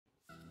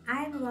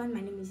Hi everyone,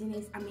 my name is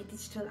Ines. I'm a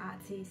digital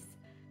artist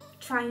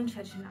trying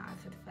traditional art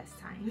for the first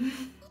time.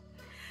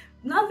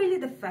 Not really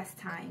the first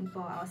time,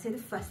 but I'll say the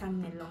first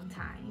time in a long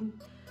time.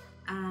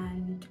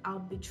 And I'll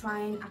be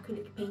trying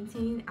acrylic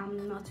painting.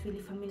 I'm not really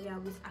familiar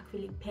with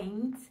acrylic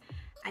paints.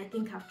 I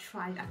think I've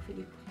tried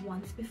acrylic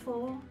once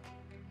before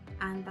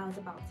and that was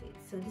about it.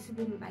 So this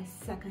will be my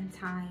second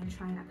time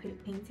trying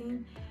acrylic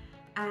painting,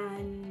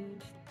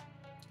 and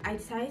I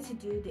decided to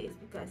do this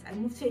because I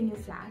moved to a new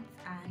flat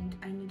and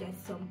I needed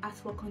some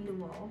artwork on the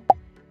wall,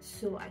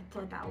 so I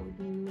thought I would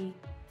mix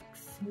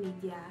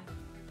media,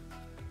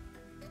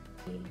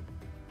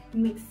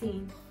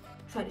 mixing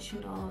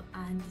traditional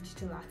and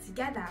digital art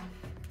together.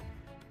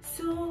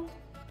 So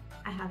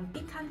I have a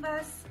big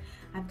canvas,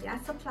 I have the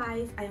art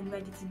supplies, I am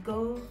ready to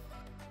go,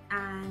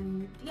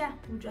 and yeah,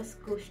 we'll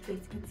just go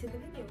straight into the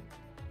video.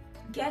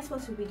 Guess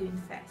what we'll be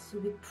doing first?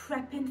 We'll be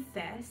prepping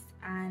first,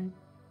 and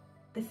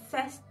the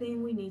first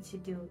thing we need to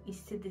do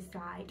is to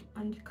decide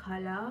on the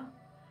color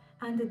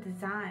and the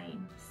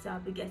design. So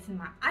I'll be getting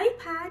my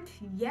iPad,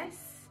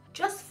 yes,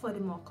 just for the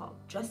mock-up,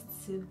 just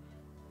to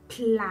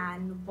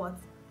plan what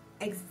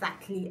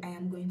exactly I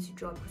am going to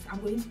draw, because I'm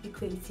going to be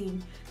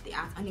creating the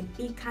art on a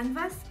big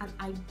canvas and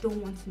I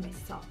don't want to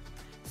mess up.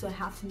 So I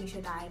have to make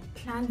sure that I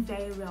plan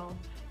very well,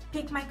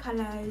 pick my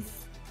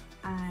colors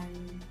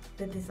and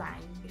the design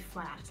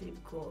before I actually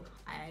go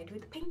ahead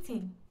with the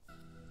painting.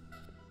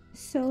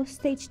 So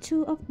stage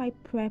 2 of my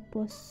prep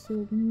was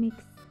to mix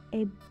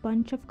a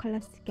bunch of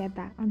colors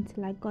together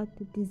until I got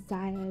the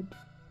desired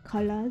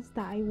colors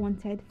that I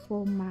wanted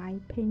for my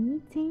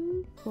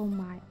painting, for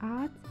my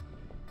art.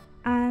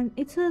 And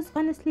it was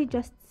honestly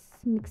just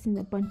mixing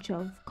a bunch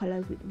of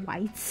colors with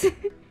whites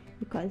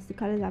because the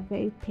colors are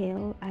very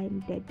pale. I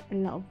needed a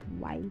lot of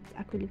white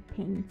acrylic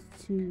paint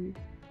to,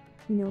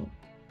 you know,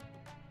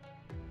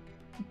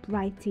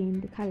 brighten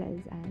the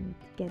colors and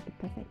get the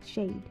perfect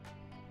shade.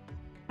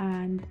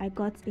 And I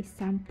got a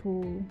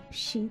sample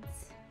sheet,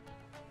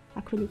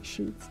 acrylic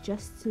sheets,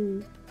 just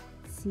to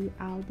see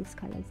how these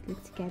colors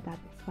look together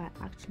before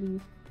I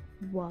actually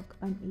work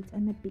on it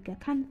on a bigger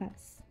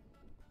canvas.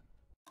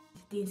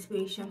 The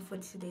inspiration for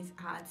today's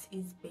art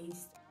is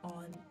based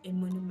on a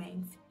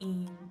monument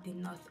in the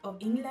north of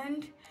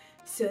England,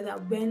 so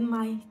that when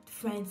my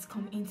friends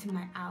come into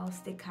my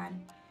house they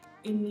can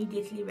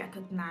immediately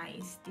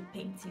recognize the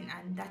painting,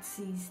 and that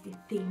is the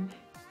theme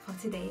for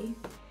today.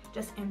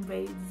 Just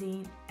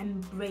embracing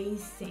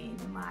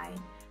my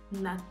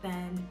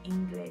Northern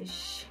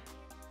English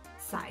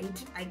side,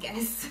 I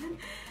guess.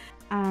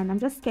 And I'm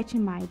just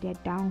sketching my idea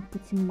down,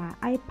 putting my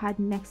iPad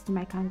next to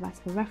my canvas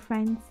for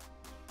reference,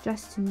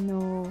 just to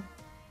know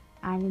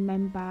and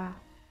remember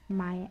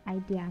my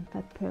idea and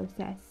thought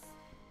process.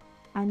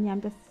 And yeah,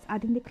 I'm just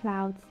adding the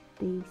clouds,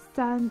 the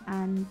sun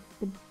and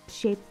the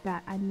shapes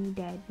that I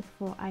needed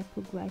before I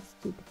progress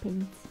to the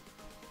paint.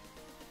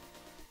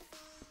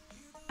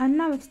 And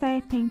now we've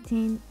started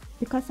painting.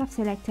 Because I've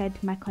selected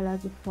my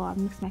colors before, I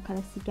mixed my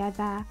colors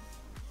together,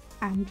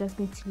 I'm just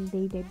going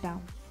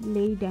to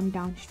lay them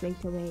down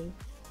straight away.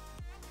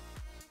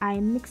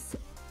 I mix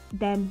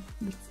them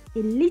with a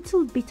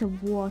little bit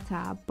of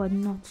water, but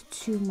not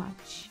too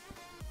much.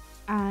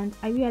 And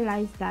I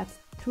realized that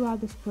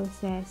throughout this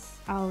process,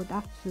 I would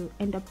have to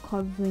end up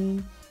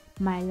covering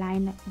my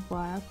line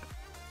work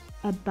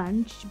a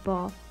bunch,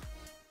 but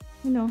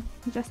you know,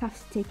 you just have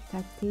to take it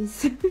as it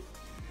is.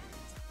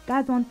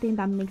 That's one thing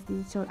that makes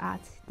digital art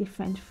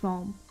different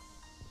from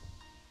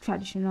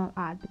traditional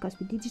art, because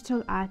with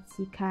digital art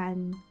you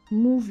can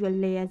move your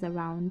layers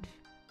around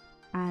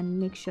and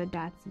make sure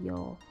that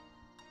your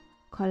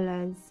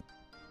colors,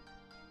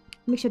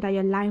 make sure that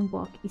your line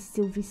work is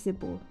still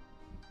visible.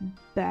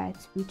 But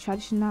with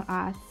traditional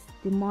art,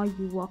 the more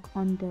you work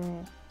on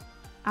the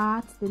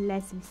art, the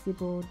less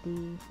visible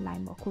the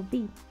line work will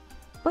be.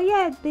 But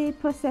yeah, the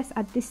process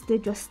at this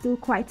stage was still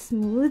quite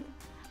smooth.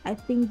 I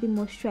think the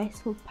most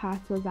stressful part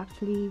was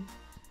actually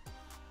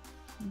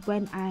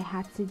when I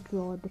had to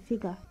draw the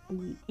figure,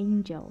 the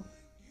angel.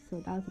 So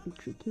that was a bit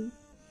tricky.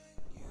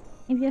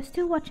 If you're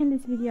still watching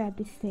this video at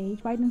this stage,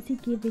 why don't you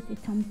give it a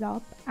thumbs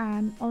up,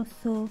 and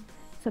also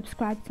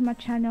subscribe to my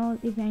channel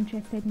if you're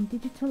interested in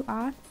digital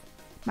art.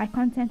 My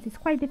content is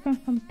quite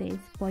different from this,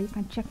 but you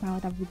can check my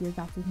other videos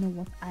out to know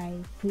what I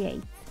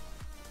create.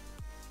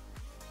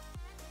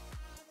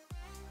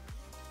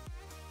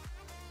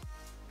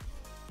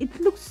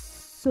 It looks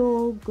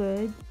so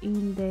good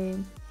in the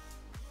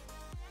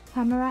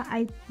camera.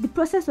 The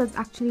process was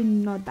actually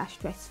not that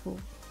stressful.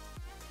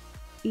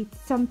 It's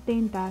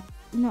something that,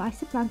 you know, I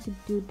still plan to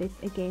do this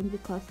again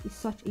because it's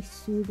such a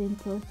soothing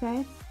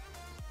process.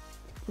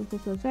 The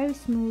process was very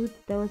smooth.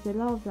 There was a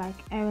lot of like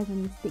errors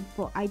and mistakes,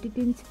 but I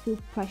didn't feel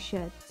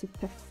pressured to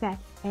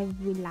perfect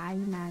every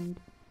line, and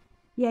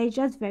yeah, it's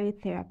just very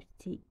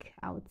therapeutic,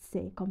 I would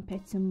say,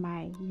 compared to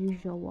my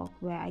usual work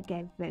where I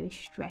get very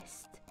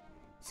stressed.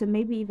 So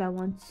maybe if I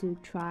want to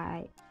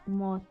try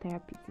more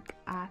therapeutic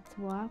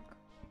artwork,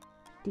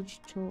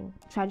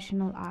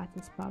 traditional art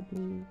is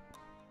probably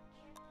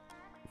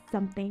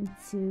something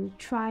to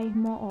try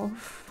more of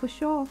for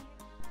sure.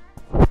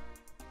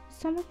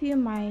 some of you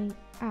might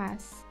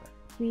ask,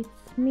 with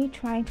me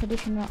trying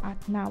traditional art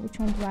now, which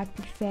one do I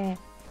prefer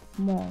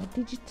more,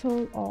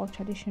 digital or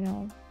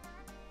traditional?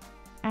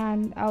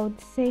 And I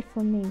would say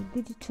for me,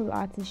 digital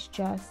art is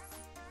just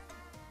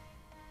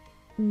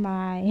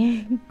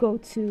my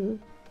go-to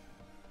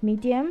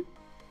medium,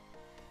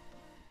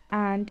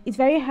 and it's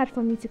very hard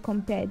for me to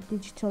compare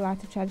digital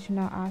art to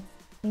traditional art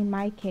in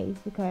my case,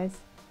 because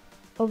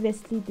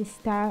obviously the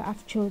style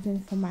I've chosen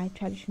for my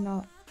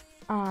traditional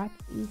art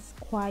is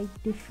quite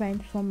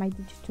different from my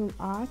digital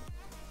art.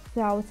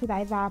 So I would say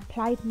that if I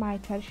applied my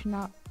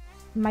digital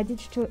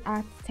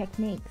art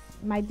techniques,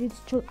 my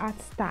digital art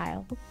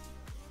style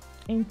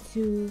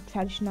into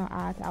traditional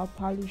art, I'll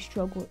probably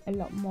struggle a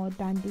lot more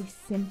than this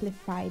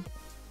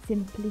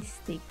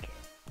simplistic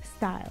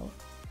style.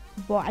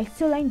 But I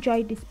still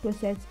enjoy this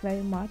process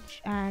very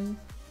much, and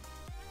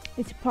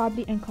it's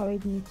probably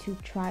encouraged me to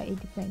try a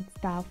different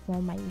style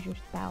from my usual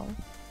style,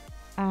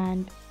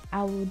 and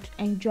I would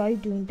enjoy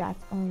doing that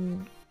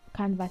on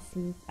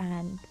canvases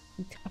and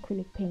with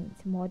acrylic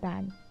paint more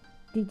than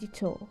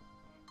digital.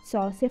 So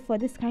I'll say for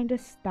this kind of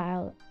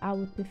style, I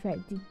would prefer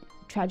the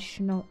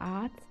traditional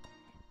art,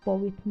 but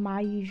with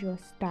my usual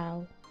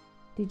style,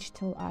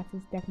 digital art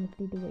is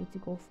definitely the way to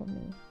go for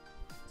me.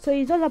 So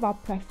it's all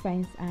about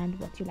preference and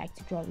what you like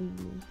to draw,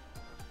 really.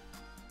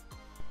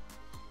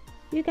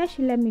 You guys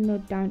should let me know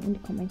down in the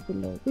comments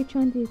below, which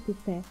one do you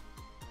prefer,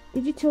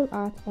 digital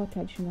art or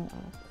traditional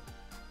art?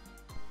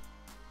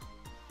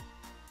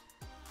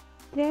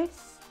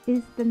 This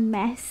is the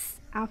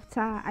mess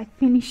after I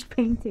finished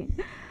painting.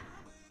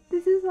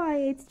 This is why I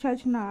hate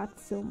traditional art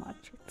so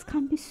much. It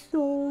can be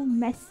so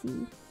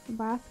messy.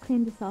 But I'll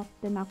clean this off,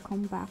 then I'll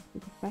come back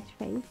with a fresh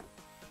face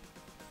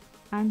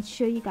and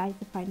show you guys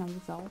the final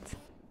result.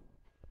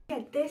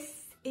 Yeah,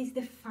 this is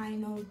the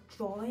final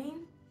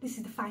drawing. This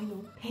is the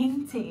final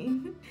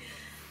painting.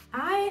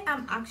 I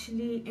am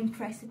actually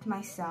impressed with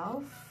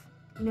myself.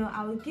 You know,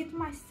 I will give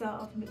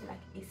myself maybe like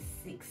a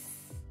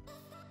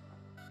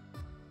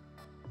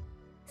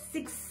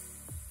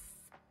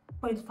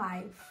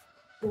 6.5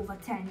 over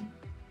 10.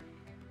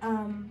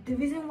 The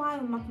reason why I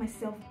mark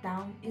myself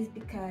down is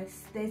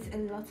because there's a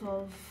lot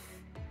of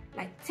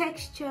like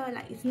texture,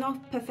 like it's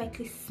not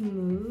perfectly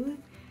smooth.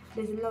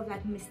 There's a lot of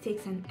like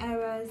mistakes and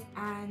errors,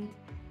 and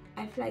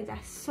I feel like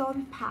there's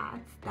some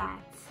parts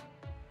that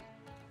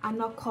are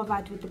not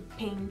covered with the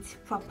paint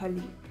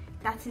properly.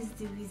 That is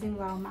the reason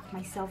why I mark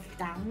myself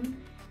down.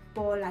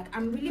 But like,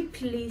 I'm really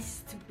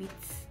pleased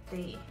with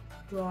the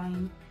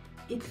drawing.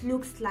 It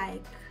looks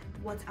like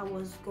what I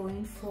was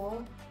going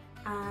for,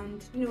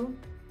 and you know,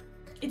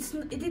 it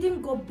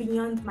didn't go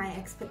beyond my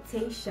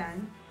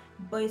expectation,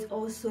 but it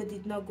also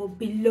did not go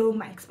below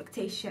my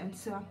expectation.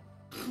 So I'm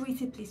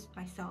pretty pleased with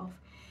myself.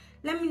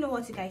 Let me know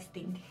what you guys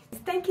think.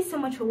 Thank you so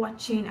much for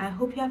watching. I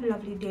hope you have a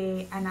lovely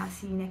day, and I'll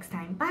see you next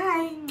time.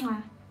 Bye.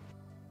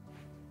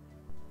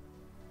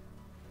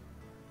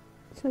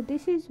 So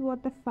this is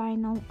what the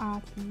final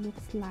art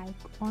looks like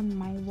on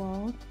my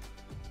wall.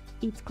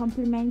 It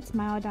complements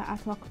my other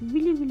artwork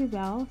really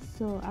well,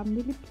 so I'm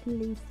really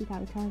pleased with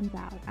how it turns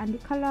out, and the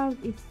color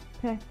is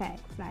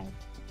perfect. Like,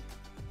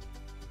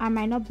 I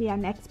might not be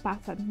an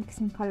expert at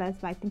mixing colors,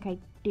 but I think I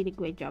did a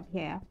great job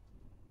here.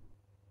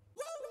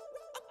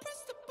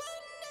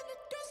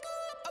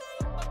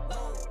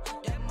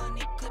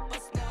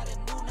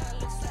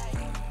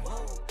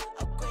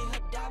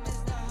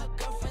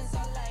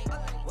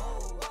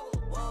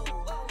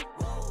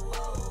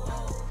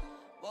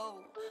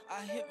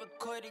 I hit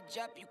recorded,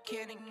 drop, you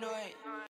can't ignore it.